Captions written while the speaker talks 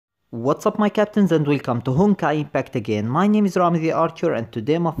What's up my captains and welcome to Honkai Impact again. My name is Rami the Archer and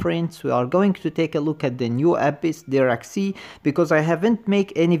today my friends we are going to take a look at the new abyss Dirac Sea because I haven't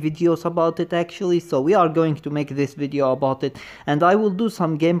made any videos about it actually, so we are going to make this video about it and I will do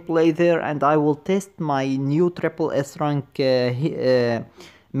some gameplay there and I will test my new triple S rank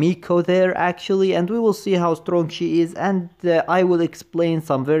Miko there actually, and we will see how strong she is, and I will explain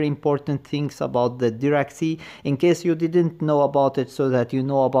some very important things about the Dirac Sea in case you didn't know about it, so that you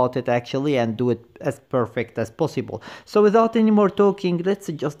know about it actually and do it as perfect as possible. So without any more talking, let's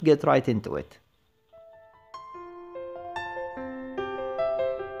just get right into it.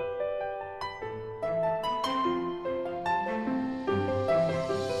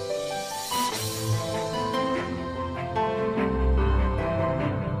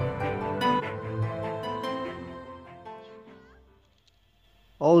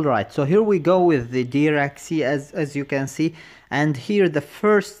 Alright, so here we go with the Dirac Sea as you can see, and here the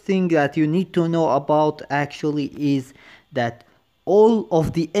first thing that you need to know about actually is that all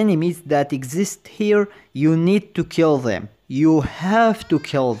of the enemies that exist here, you need to kill them. You have to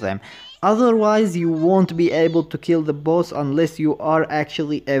kill them. Otherwise you won't be able to kill the boss unless you are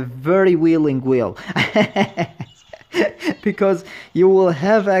actually a very willing will. Because you will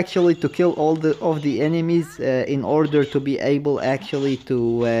have actually to kill all of the enemies in order to be able actually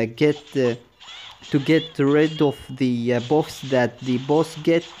to get rid of the buffs that the boss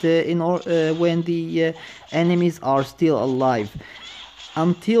get when the enemies are still alive.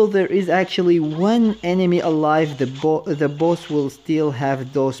 Until there is actually one enemy alive, the boss will still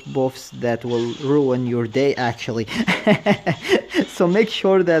have those buffs that will ruin your day actually. So make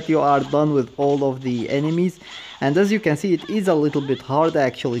sure that you are done with all of the enemies. And as you can see, it is a little bit hard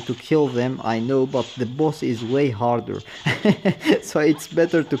actually to kill them, I know, but the boss is way harder. So it's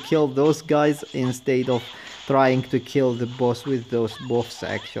better to kill those guys instead of trying to kill the boss with those buffs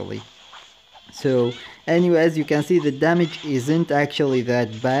actually. So anyway, as you can see, the damage isn't actually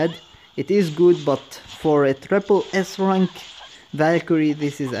that bad. It is good, but for a triple S rank Valkyrie,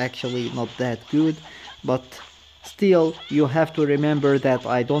 this is actually not that good. But still, you have to remember that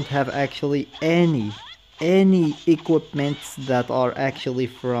I don't have actually any equipments that are actually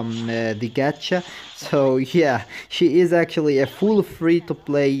from the gacha. So yeah, she is actually a full free to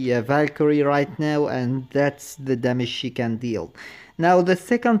play Valkyrie right now, and that's the damage she can deal. Now the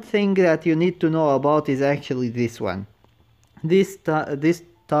second thing that you need to know about is actually this one. This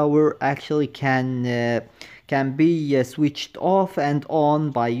tower actually can be switched off and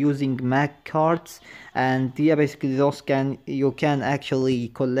on by using mag cards, and yeah, basically you can actually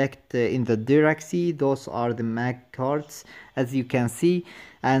collect in the Dirac Sea. Those are the mag cards as you can see,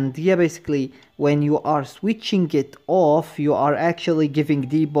 and yeah, basically when you are switching it off, you are actually giving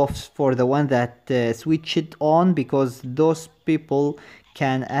debuffs for the one that switch it on, because those people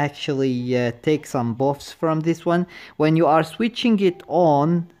can actually take some buffs from this one. When you are switching it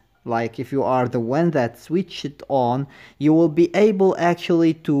on, like if you are the one that switched it on, you will be able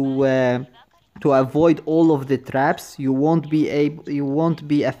actually to avoid all of the traps. You won't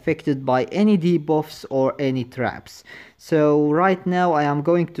be affected by any debuffs or any traps. So right now I am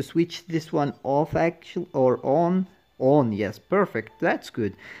going to switch this one off actually, or on. Yes, perfect, that's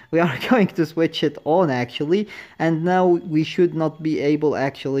good. We are going to switch it on actually, and now we should not be able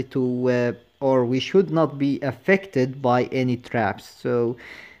actually to or we should not be affected by any traps. So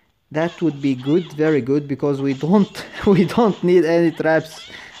that would be good, very good, because we don't need any traps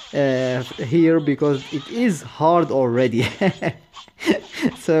here, because it is hard already.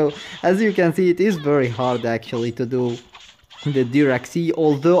 So as you can see, it is very hard actually to do the Dirac Sea,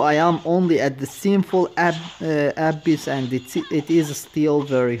 although I am only at the sinful abyss, and it is still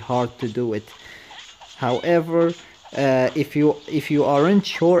very hard to do it. However, if you aren't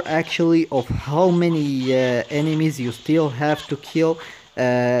sure actually of how many enemies you still have to kill,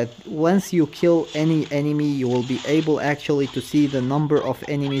 once you kill any enemy, you will be able actually to see the number of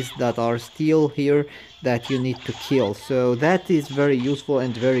enemies that are still here that you need to kill. So that is very useful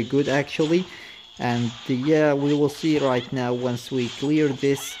and very good actually. And yeah, we will see right now once we clear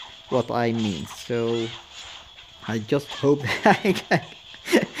this what I mean. So I just hope that I can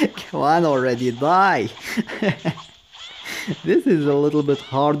come on already, die. This is a little bit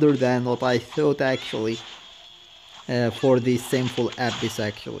harder than what I thought actually. For the sinful abyss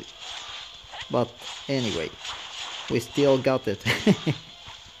actually, but anyway, we still got it.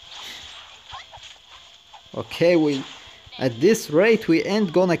 Okay, at this rate we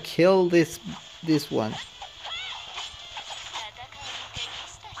ain't gonna kill this one.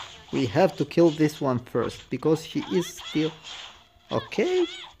 We have to kill this one first, because she is still Okay,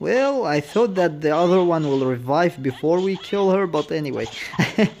 well, I thought that the other one will revive before we kill her, but anyway.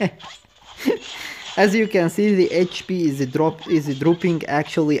 As you can see, the HP is dropping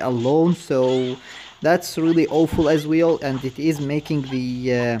actually alone, so that's really awful as well, and it is making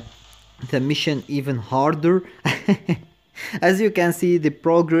the mission even harder. As you can see, the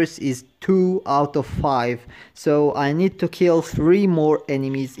progress is 2 out of 5, so I need to kill 3 more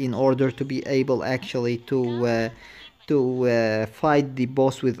enemies in order to be able actually to fight the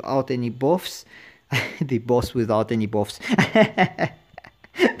boss without any buffs. The boss without any buffs.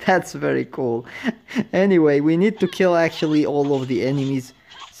 That's very cool. Anyway, we need to kill actually all of the enemies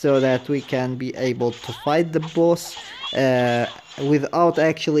so that we can be able to fight the boss without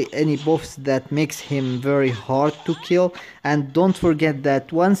actually any buffs that makes him very hard to kill. And don't forget that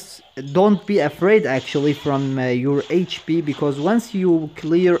don't be afraid actually from your HP, because once you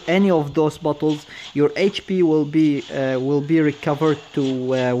clear any of those battles, your HP will be recovered to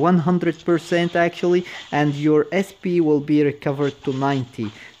 100% actually, and your SP will be recovered to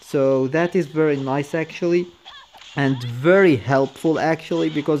 90. So that is very nice actually, and very helpful actually,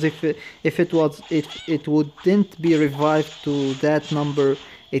 because if it wouldn't be revived to that number,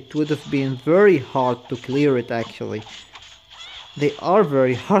 it would have been very hard to clear it actually. They are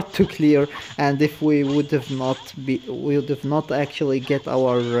very hard to clear, and if we would have not actually get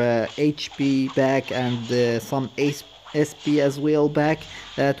our HP back and some SP as well back,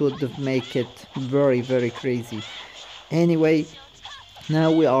 that would have make it very crazy. Anyway,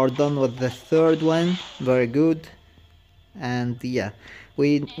 now we are done with the third one. Very good. And yeah,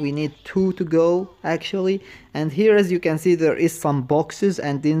 we need 2 to go actually. And here, as you can see, there is some boxes,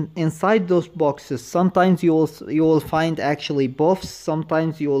 and inside those boxes sometimes you will find actually buffs,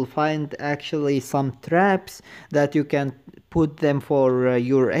 sometimes you will find actually some traps that you can put them for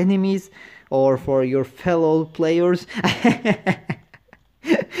your enemies or for your fellow players.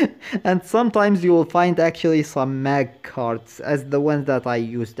 And sometimes you will find actually some mag cards as the ones that I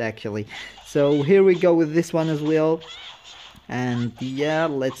used actually. So here we go with this one as well. And yeah,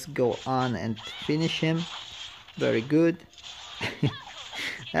 let's go on and finish him. Very good.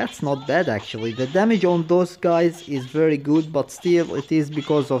 That's not bad actually. The damage on those guys is very good, but still it is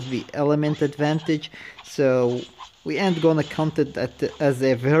because of the element advantage, so we ain't gonna count it as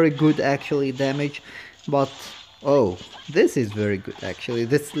a very good actually damage. But oh, this is very good actually.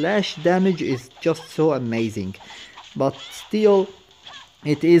 The slash damage is just so amazing, but still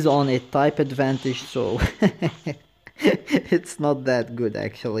it is on a type advantage, so it's not that good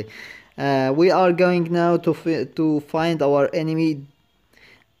actually. We are going now to find our enemy.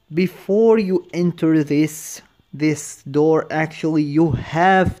 Before you enter this door, actually you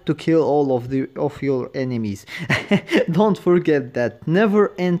have to kill all of your enemies. Don't forget that.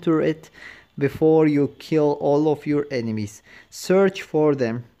 Never enter it before you kill all of your enemies. Search for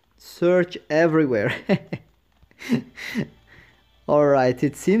them. Search everywhere. Alright,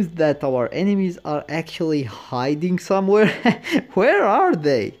 it seems that our enemies are actually hiding somewhere. Where are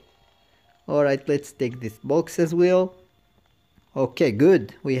they? Alright, let's take this box as well. Okay,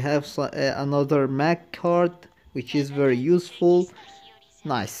 good. We have another mag card, which is very useful.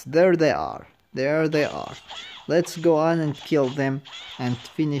 Nice. There they are. There they are. Let's go on and kill them and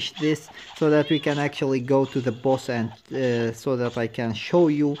finish this so that we can actually go to the boss, and so that I can show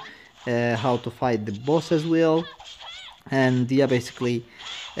you how to fight the boss as well. And yeah, basically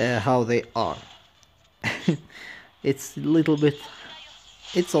how they are. It's a little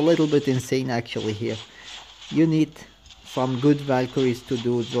bit insane actually here. You need some good Valkyries to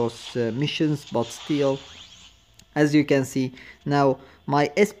do those missions, but still, as you can see now,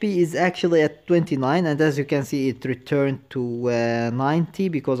 my SP is actually at 29, and as you can see it returned to 90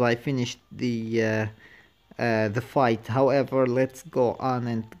 because I finished the fight. However, let's go on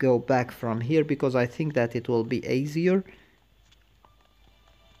and go back from here because I think that it will be easier.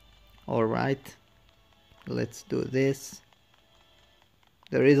 Alright, let's do this.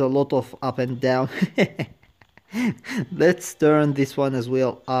 There is a lot of up and down. Let's turn this one as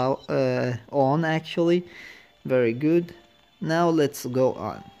well on actually. Very good. Now let's go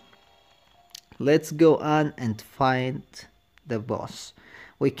on. Let's go on and find the boss.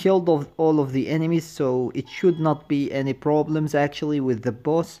 We killed all of the enemies, so it should not be any problems actually with the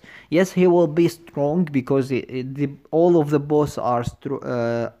boss. Yes, he will be strong because all of the bosses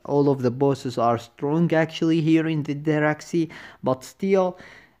are strong actually here in the Dirac Sea, but still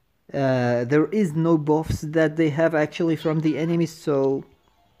there is no buffs that they have actually from the enemies, so,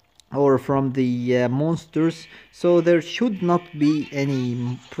 or from the monsters, so there should not be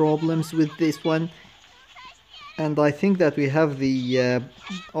any problems with this one. And I think that we have the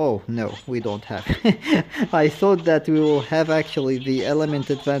oh no, we don't have. I thought that we will have actually the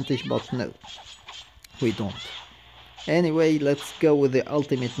element advantage, but no, we don't. Anyway, let's go with the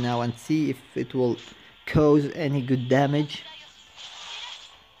ultimate now and see if it will cause any good damage.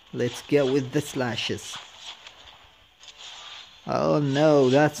 Let's go with the slashes. Oh no,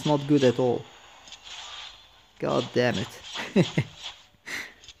 that's not good at all. God damn it.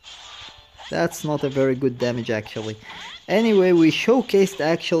 That's not a very good damage actually. Anyway, we showcased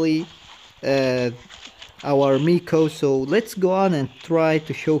actually our Miko, so let's go on and try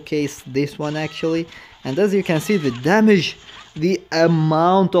to showcase this one actually. And as you can see, the damage, the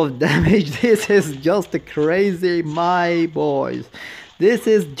amount of damage, this is just crazy, my boys. This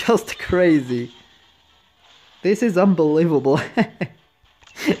is just crazy. This is unbelievable.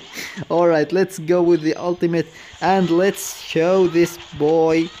 Alright, let's go with the ultimate and let's show this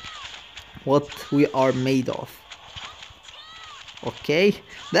boy what we are made of. Okay,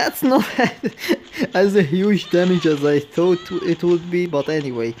 that's not as a huge damage as I thought it would be, but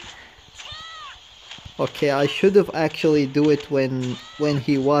anyway. Okay, I should have actually do it when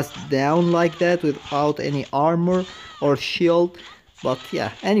he was down like that without any armor or shield. But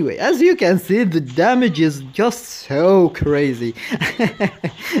yeah, anyway, as you can see, the damage is just so crazy.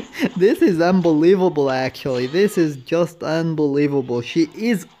 This is unbelievable actually. This is just unbelievable. She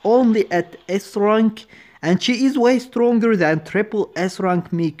is only at S rank and she is way stronger than triple S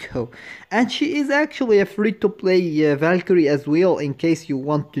rank Miko. And she is actually a free to play Valkyrie as well, in case you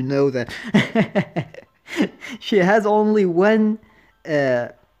want to know that. She has only one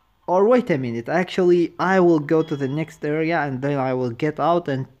or wait a minute, actually I will go to the next area and then I will get out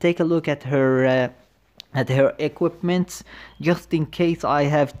and take a look at her equipment, just in case I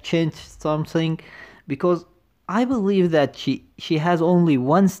have changed something, because I believe that she has only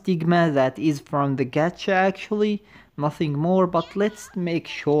one stigma that is from the gacha actually, nothing more, but let's make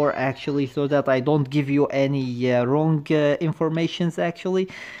sure actually so that I don't give you any wrong informations actually.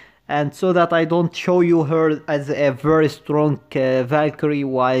 And so that I don't show you her as a very strong Valkyrie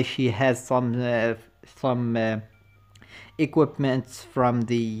while she has some equipments from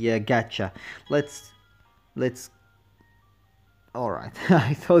the gacha. Let's alright.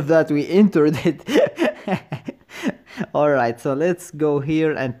 I thought that we entered it. Alright, so let's go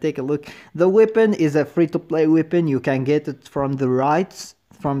here and take a look. The weapon is a free to play weapon. You can get it from the rights,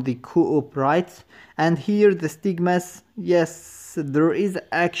 from the co-op rights. And here the stigmas, yes, there is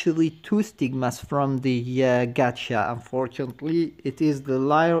actually two stigmas from the gacha. Unfortunately, it is the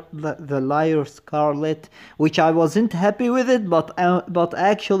liar Scarlet, which I wasn't happy with it, but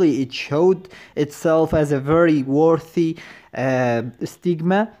actually it showed itself as a very worthy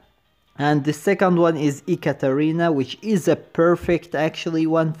stigma. And the second one is Ekaterina, which is a perfect actually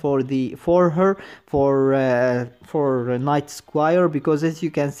one for her Knight Squire, because as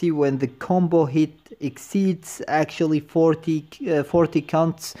you can see, when the combo hit exceeds actually 40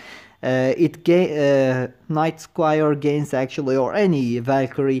 counts, Knight Squire gains actually, or any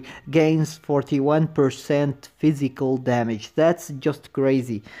Valkyrie gains 41% physical damage. That's just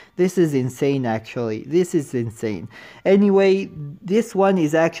crazy. This is insane actually. This is insane. Anyway, this one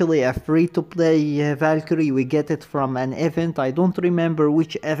is actually a free to play Valkyrie. We get it from an event. I don't remember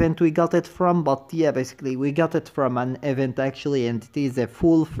which event we got it from, but yeah, basically we got it from an event actually, and it is a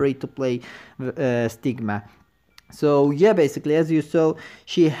full free to play stigma. So yeah, basically as you saw,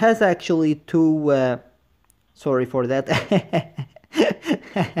 she has actually two sorry for that.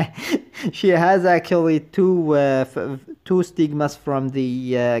 She has actually two stigmas from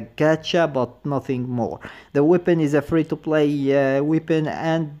the gacha, but nothing more. The weapon is a free to play weapon,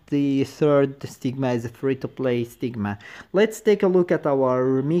 and the third stigma is a free to play stigma. Let's take a look at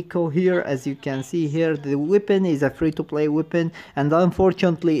our Miko here. As you can see here, the weapon is a free to play weapon, and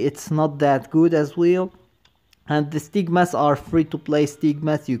unfortunately it's not that good as well. And the stigmas are free to play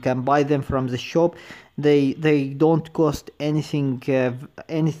stigmas. You can buy them from the shop. They don't cost anything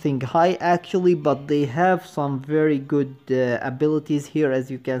high actually, but they have some very good abilities here. As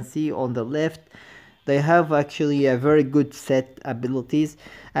you can see on the left, they have actually a very good set abilities,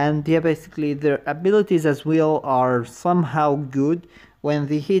 and yeah, basically their abilities as well are somehow good. When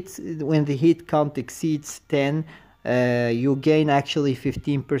the hit count exceeds 10, you gain actually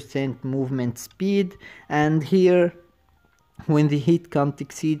 15% movement speed, and here When the hit count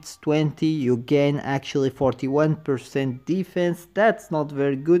exceeds 20, you gain actually 41% defense. That's not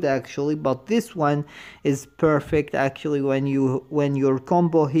very good actually, but this one is perfect actually. When your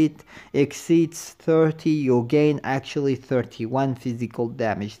combo hit exceeds 30, you gain actually 31 physical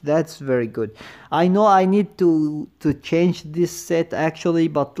damage. That's very good. I know I need to change this set actually,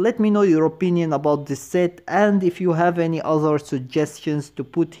 but let me know your opinion about this set, and if you have any other suggestions to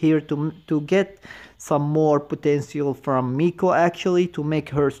put here to get some more potential from Miko actually to make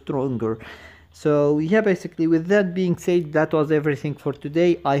her stronger. So yeah, basically with that being said, that was everything for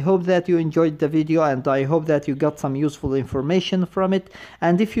today. I hope that you enjoyed the video, and I hope that you got some useful information from it,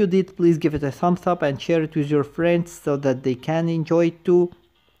 and if you did, please give it a thumbs up and share it with your friends so that they can enjoy it too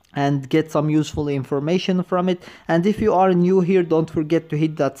and get some useful information from it. And if you are new here, don't forget to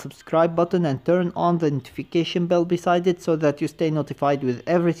hit that subscribe button and turn on the notification bell beside it so that you stay notified with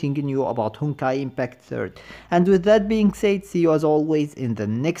everything new about Honkai Impact 3rd. And with that being said, see you as always in the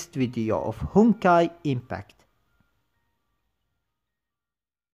next video of Honkai Impact.